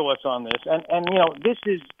my thoughts on this, and this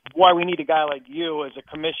is why we need a guy like you as a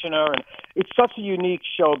commissioner, and it's such a unique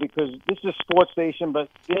show because this is a sports station, but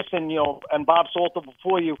this and Bob Salter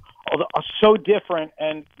before you are so different,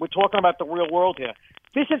 and we're talking about the real world here.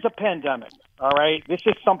 This is a pandemic, all right? This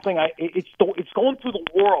is something it's going through the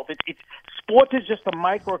world. Sports is just a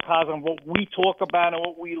microcosm of what we talk about and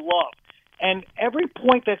what we love, and every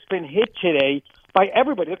point that's been hit today by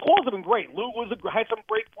everybody. The calls have been great. Lou had some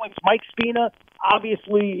great points. Mike Spina,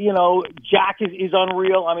 obviously, Jack is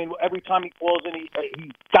unreal. Every time he calls in,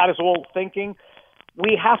 he got us all thinking.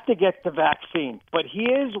 We have to get the vaccine. But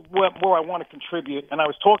here's where I want to contribute. And I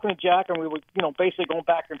was talking to Jack, and we were, basically going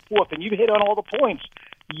back and forth. And you hit on all the points.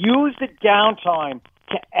 Use the downtime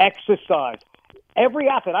to exercise. Every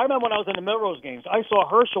athlete. I remember when I was in the Melrose games, I saw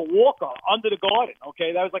Herschel Walker under the Garden.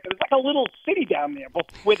 Okay, that was like a little city down there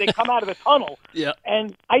where they come out of the tunnel. Yeah.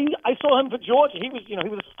 And I saw him for Georgia. He was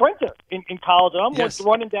a sprinter in college. And I'm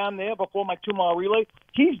running down there before my 2-mile relay.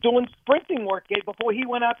 He's doing sprinting work before he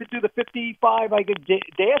went out to do the 55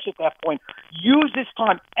 dash at that point. Use this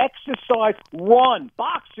time. Exercise. Run.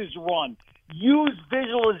 Boxers run. Use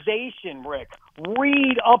visualization, Rick.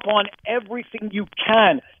 Read up on everything you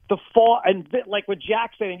can like what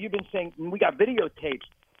Jack said, and you've been saying, we got videotapes.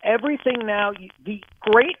 Everything now, the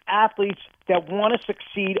great athletes that want to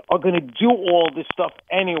succeed are going to do all this stuff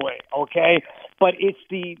anyway, okay? But it's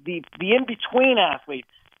the in-between athlete,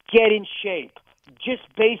 get in shape. Just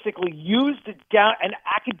basically use the and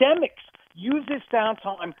academics, use this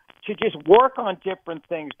downtime to just work on different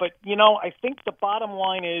things. But, I think the bottom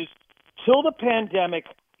line is, till the pandemic,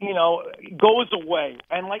 goes away.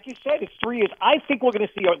 And like you said, it's 3 years. I think we're going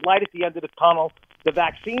to see a light at the end of the tunnel. The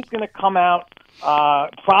vaccine's going to come out.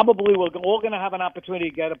 Probably we're all going to have an opportunity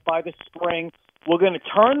to get it by the spring. We're going to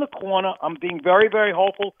turn the corner. I'm being very, very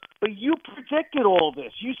hopeful. But you predicted all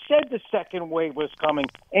this. You said the second wave was coming.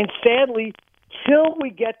 And sadly, till we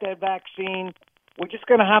get that vaccine, we're just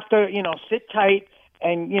going to have to, sit tight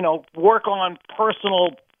and, work on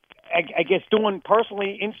personal, I guess, doing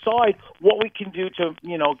personally inside what we can do to,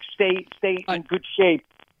 stay in good shape.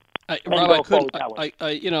 Rob, we're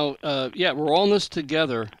all in this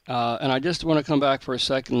together, and I just want to come back for a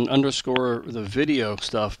second and underscore the video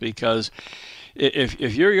stuff, because if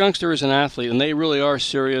your youngster is an athlete and they really are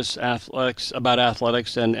serious about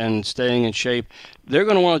athletics and staying in shape, they're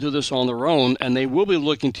going to want to do this on their own, and they will be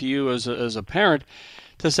looking to you as a parent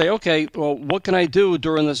to say, okay, well, what can I do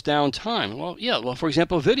during this downtime? Well, for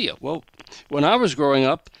example, video. Well, when I was growing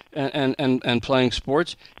up and playing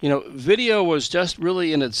sports, video was just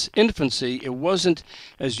really in its infancy. It wasn't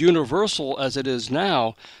as universal as it is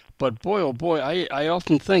now. But boy, oh boy, I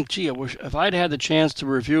often think, gee, I wish if I'd had the chance to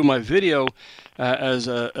review my video as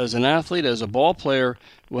an athlete, as a ball player,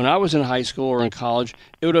 when I was in high school or in college,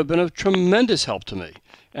 it would have been of tremendous help to me.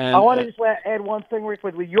 And I want to just add one thing, Rick,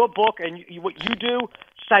 with your book and what you do,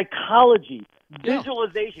 psychology,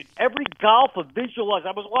 visualization. Every golfer visualize.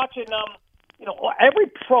 I was watching, every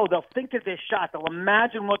pro, they'll think of their shot. They'll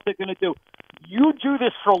imagine what they're going to do. You do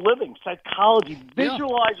this for a living, psychology.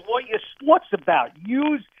 Visualize what your sport's about.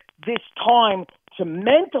 Use this time to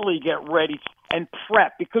mentally get ready and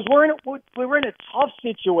prep, because we're in a tough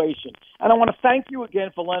situation. And I want to thank you again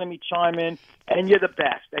for letting me chime in, and you're the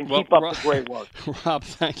best. And keep up the great work. Rob,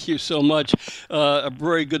 thank you so much.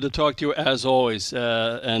 Very good to talk to you as always,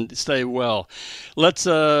 and stay well.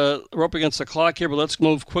 We're up against the clock here, but let's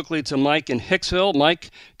move quickly to Mike in Hicksville. Mike,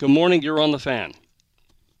 good morning. You're on the Fan.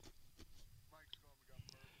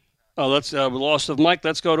 We lost of Mike.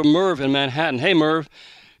 Let's go to Merv in Manhattan. Hey, Merv.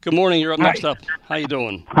 Good morning. You're up next up. How you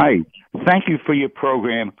doing? Hi. Thank you for your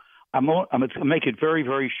program. I'm going to make it very,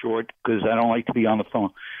 very short because I don't like to be on the phone.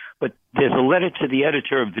 But there's a letter to the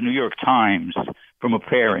editor of the New York Times from a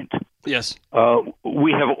parent. Yes.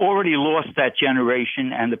 We have already lost that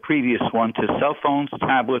generation and the previous one to cell phones,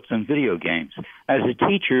 tablets, and video games. As a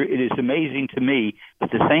teacher, it is amazing to me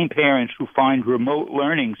that the same parents who find remote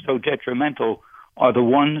learning so detrimental are the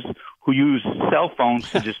ones who use cell phones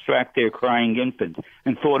to distract their crying infant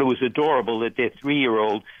and thought it was adorable that their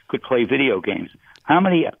 3-year-old could play video games. How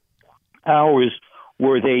many hours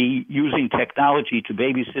were they using technology to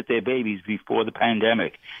babysit their babies before the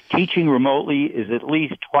pandemic? Teaching remotely is at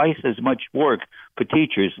least twice as much work for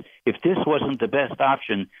teachers. If this wasn't the best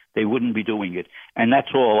option, they wouldn't be doing it. And that's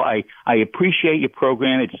all. I appreciate your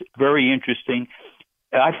program. It's very interesting.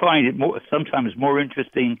 I find it sometimes more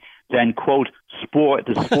interesting than, quote,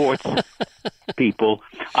 the sports people.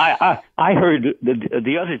 I heard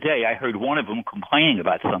the other day, I heard one of them complaining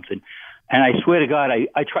about something, and I swear to God,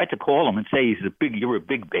 I tried to call him and say, you're a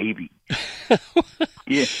big baby.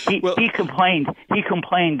 Yeah, he complained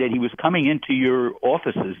that he was coming into your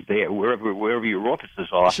offices there, wherever your offices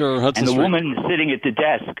are, sure, and the woman sitting at the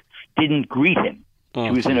desk didn't greet him.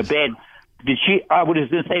 She was in a bed. I was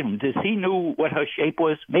going to say to him, does he know what her shape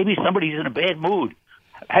was? Maybe somebody's in a bad mood,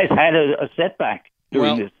 has had a setback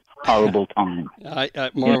during this horrible time.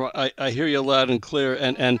 Marv, I hear you loud and clear,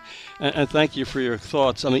 and thank you for your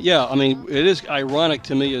thoughts. It is ironic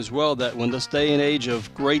to me as well that when this day and age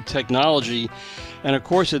of great technology, and of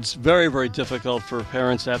course it's very, very difficult for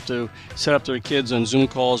parents to have to set up their kids on Zoom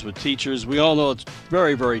calls with teachers. We all know it's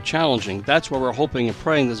very, very challenging. That's why we're hoping and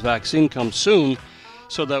praying this vaccine comes soon,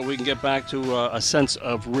 so that we can get back to a sense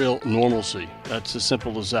of real normalcy. That's as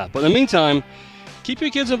simple as that. But in the meantime, keep your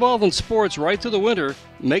kids involved in sports right through the winter.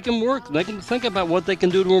 Make them work. Make them think about what they can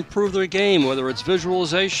do to improve their game, whether it's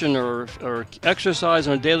visualization or exercise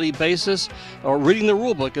on a daily basis or reading the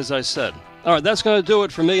rule book, as I said. All right, that's going to do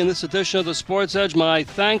it for me in this edition of The Sports Edge. My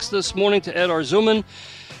thanks this morning to Ed Arzuman.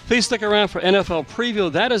 Please stick around for NFL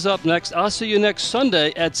Preview. That is up next. I'll see you next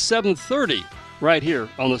Sunday at 7:30 right here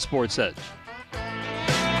on The Sports Edge.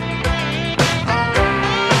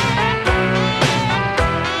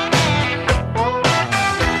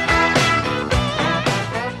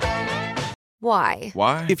 Why?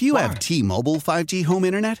 Why? If you have T-Mobile 5G home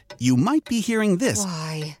internet, you might be hearing this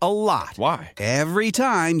Why? a lot. Why? Every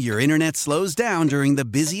time your internet slows down during the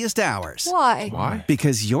busiest hours. Why? Why?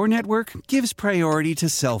 Because your network gives priority to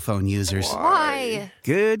cell phone users. Why?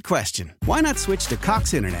 Good question. Why not switch to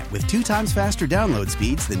Cox Internet with 2 times faster download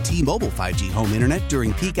speeds than T-Mobile 5G home internet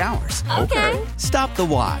during peak hours? Okay. Stop the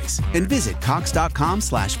whys and visit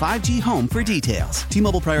cox.com/5G home for details.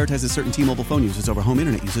 T-Mobile prioritizes certain T-Mobile phone users over home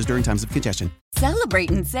internet users during times of congestion.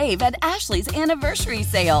 Celebrate and save at Ashley's Anniversary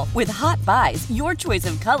Sale. With Hot Buys, your choice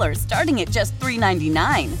of colors starting at just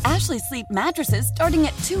 $3.99. Ashley Sleep mattresses starting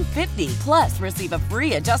at $2.50. Plus, receive a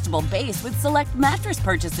free adjustable base with select mattress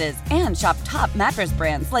purchases. And shop top mattress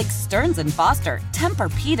brands like Stearns & Foster,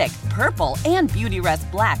 Tempur-Pedic, Purple, and Beautyrest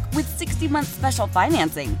Black with 60-month special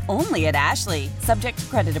financing. Only at Ashley. Subject to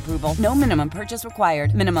credit approval. No minimum purchase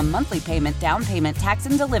required. Minimum monthly payment, down payment, tax,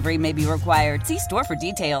 and delivery may be required. See store for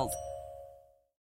details.